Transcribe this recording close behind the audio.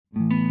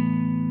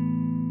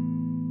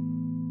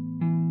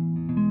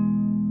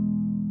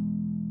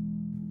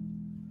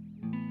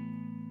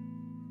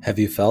Have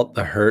you felt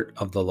the hurt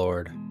of the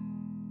Lord?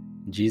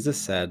 Jesus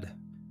said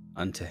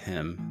unto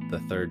him the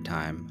third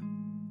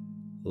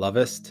time,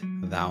 Lovest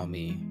thou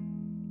me?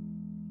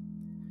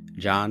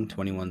 John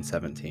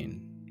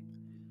 21:17.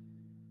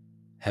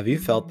 Have you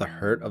felt the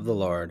hurt of the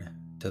Lord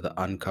to the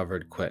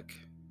uncovered quick?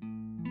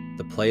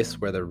 The place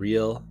where the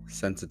real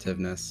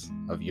sensitiveness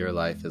of your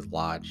life is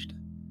lodged.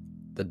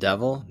 The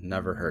devil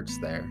never hurts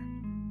there.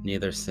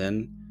 Neither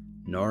sin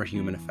nor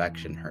human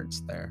affection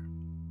hurts there.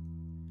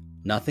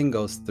 Nothing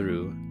goes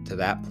through to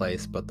that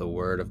place but the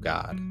word of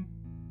God.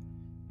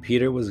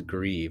 Peter was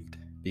grieved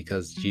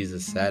because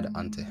Jesus said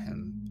unto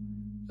him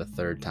the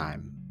third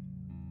time.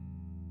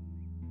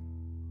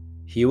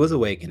 He was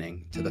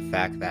awakening to the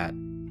fact that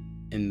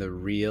in the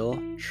real,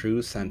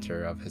 true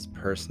center of his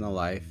personal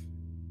life,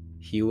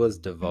 he was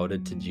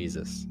devoted to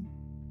Jesus.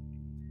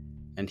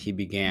 And he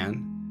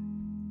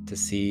began to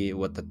see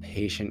what the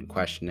patient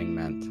questioning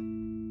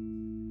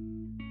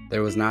meant.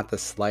 There was not the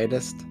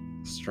slightest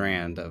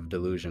strand of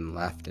delusion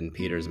left in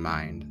Peter's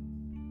mind.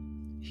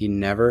 He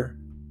never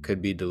could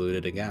be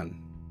deluded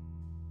again.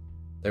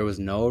 There was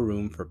no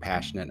room for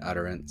passionate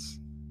utterance,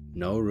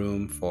 no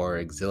room for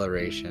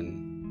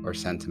exhilaration or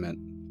sentiment.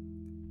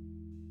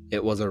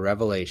 It was a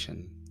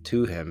revelation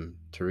to him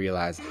to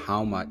realize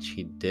how much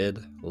he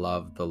did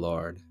love the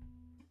Lord.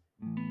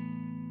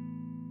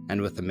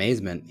 And with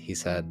amazement, he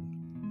said,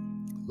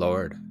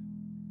 Lord,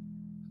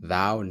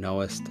 thou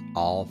knowest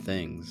all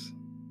things.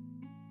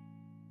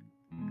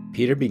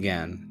 Peter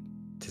began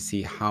to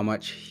see how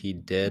much he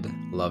did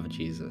love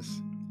Jesus.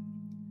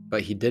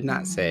 But he did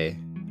not say,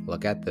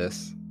 look at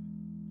this,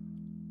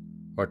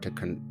 or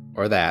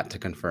that to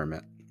confirm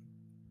it.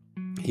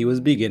 He was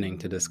beginning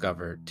to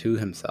discover to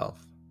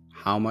himself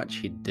how much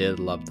he did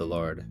love the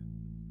Lord,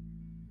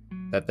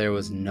 that there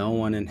was no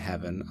one in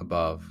heaven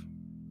above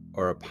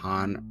or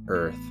upon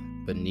earth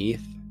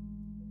beneath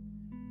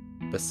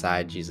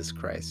beside Jesus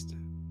Christ.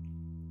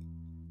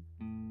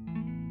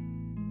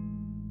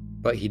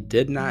 But he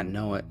did not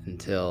know it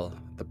until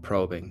the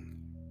probing,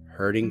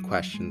 hurting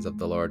questions of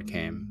the Lord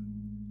came.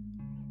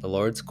 The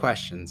Lord's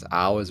questions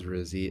always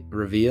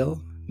reveal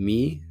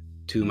me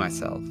to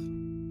myself.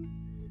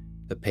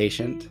 The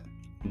patient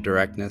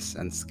directness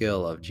and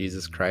skill of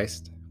Jesus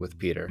Christ with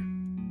Peter.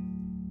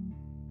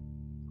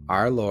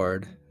 Our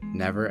Lord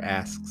never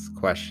asks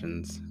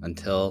questions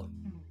until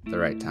the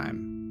right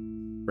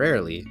time.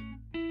 Rarely,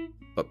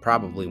 but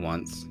probably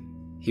once,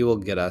 he will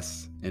get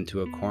us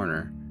into a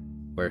corner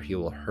where he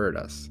will hurt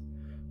us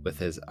with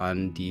his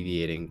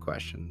undeviating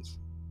questions.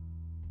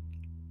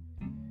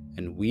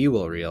 And we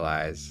will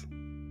realize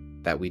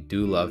that we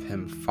do love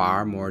him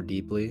far more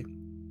deeply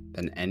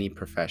than any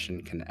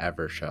profession can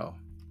ever show.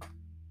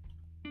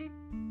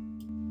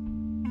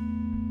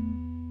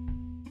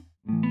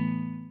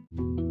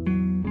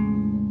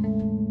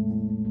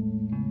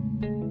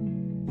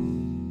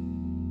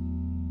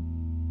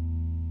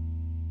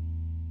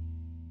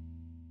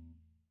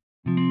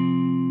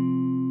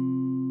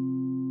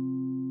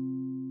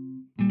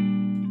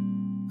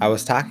 I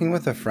was talking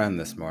with a friend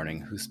this morning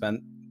who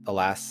spent the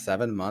last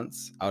 7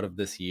 months out of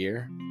this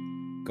year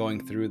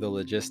going through the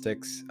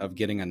logistics of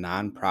getting a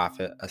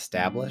nonprofit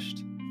established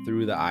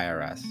through the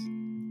IRS.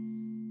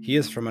 He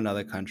is from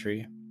another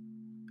country,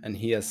 and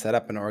he has set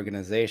up an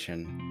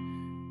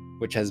organization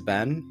which has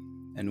been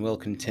and will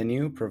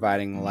continue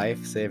providing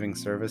life-saving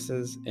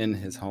services in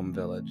his home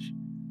village.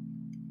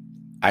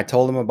 I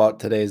told him about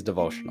today's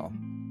devotional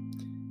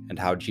and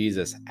how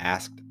Jesus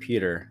asked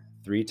Peter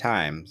 3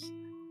 times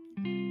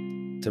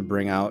to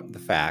bring out the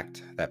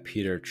fact that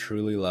Peter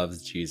truly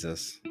loves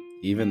Jesus,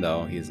 even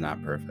though he is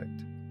not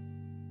perfect.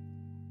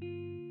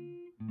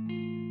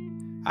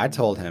 I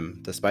told him,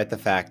 despite the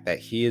fact that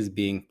he is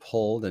being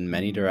pulled in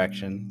many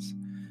directions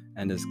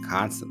and is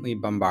constantly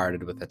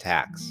bombarded with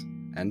attacks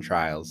and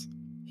trials,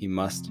 he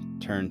must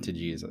turn to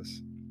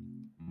Jesus.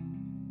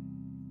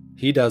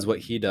 He does what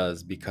he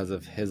does because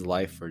of his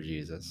life for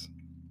Jesus.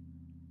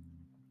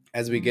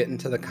 As we get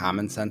into the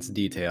common sense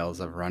details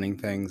of running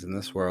things in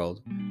this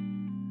world,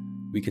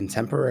 we can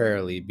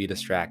temporarily be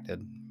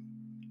distracted.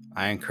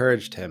 I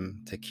encouraged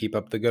him to keep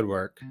up the good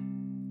work.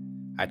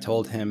 I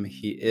told him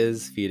he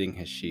is feeding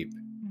his sheep.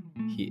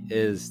 He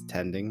is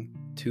tending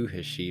to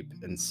his sheep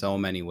in so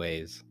many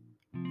ways.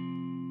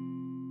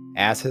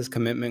 As his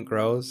commitment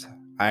grows,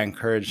 I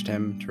encouraged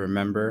him to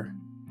remember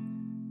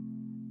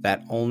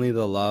that only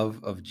the love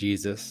of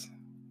Jesus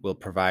will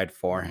provide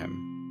for him.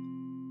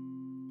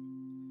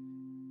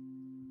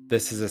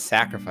 This is a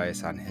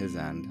sacrifice on his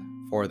end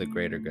for the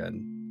greater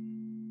good.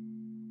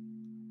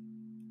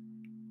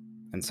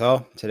 And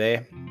so,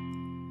 today,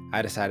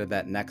 I decided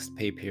that next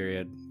pay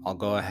period, I'll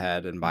go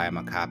ahead and buy him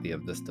a copy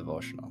of this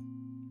devotional.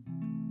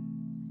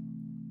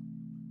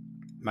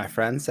 My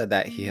friend said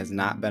that he has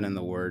not been in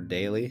the Word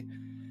daily,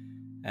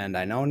 and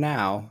I know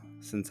now,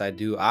 since I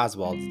do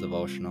Oswald's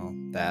devotional,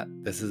 that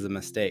this is a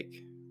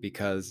mistake,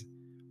 because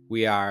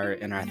we are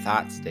in our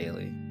thoughts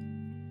daily.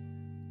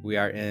 We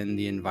are in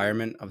the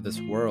environment of this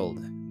world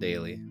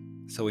daily,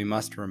 so we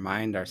must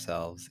remind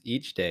ourselves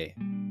each day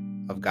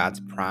of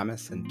God's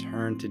promise and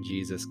turn to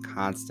Jesus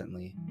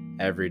constantly,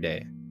 every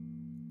day.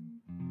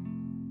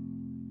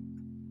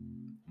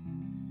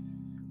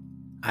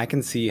 I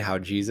can see how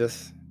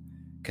Jesus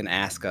can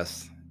ask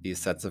us these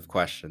sets of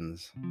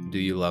questions. Do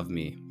you love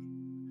me?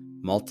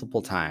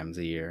 Multiple times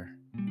a year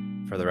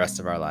for the rest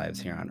of our lives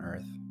here on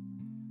earth.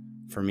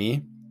 For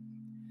me,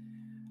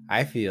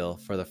 I feel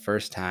for the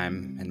first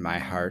time in my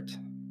heart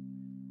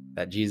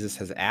that Jesus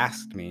has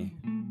asked me,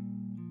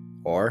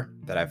 or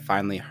that I've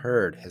finally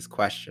heard his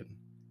question,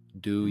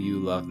 do you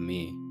love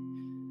me?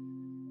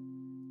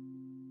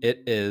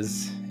 It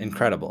is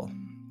incredible,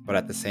 but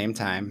at the same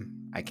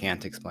time, I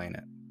can't explain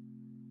it.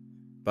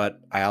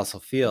 But I also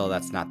feel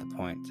that's not the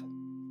point.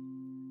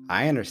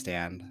 I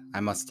understand I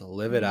must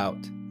live it out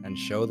and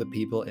show the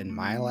people in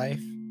my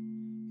life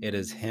it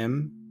is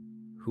him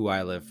who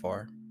I live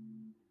for.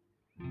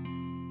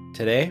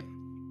 Today,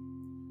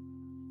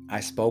 I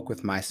spoke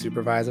with my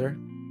supervisor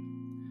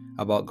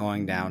about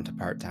going down to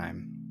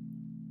part-time.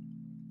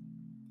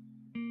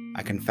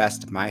 I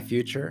confessed my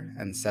future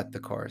and set the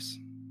course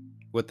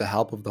with the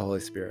help of the Holy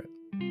Spirit.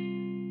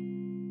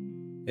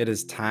 It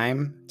is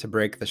time to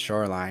break the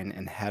shoreline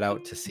and head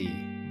out to sea.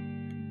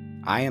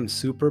 I am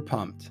super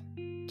pumped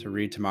to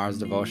read tomorrow's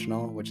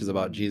devotional, which is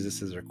about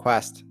Jesus'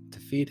 request to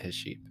feed his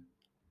sheep.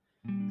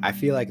 I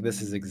feel like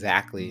this is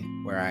exactly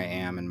where I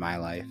am in my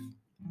life.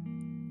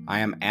 I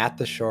am at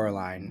the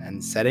shoreline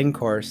and setting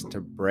course to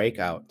break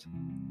out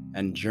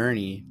and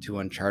journey to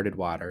uncharted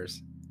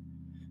waters.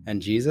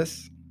 And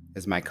Jesus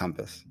is my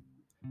compass.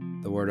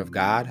 The Word of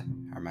God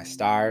are my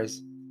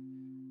stars,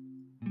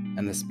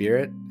 and the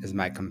Spirit is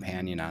my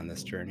companion on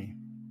this journey.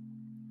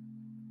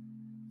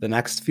 The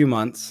next few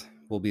months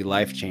will be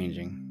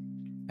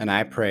life-changing, and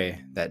I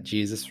pray that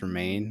Jesus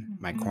remain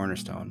my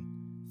cornerstone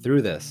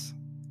through this,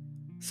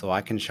 so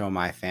I can show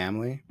my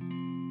family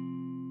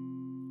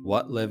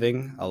what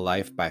living a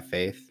life by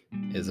faith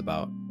is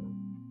about.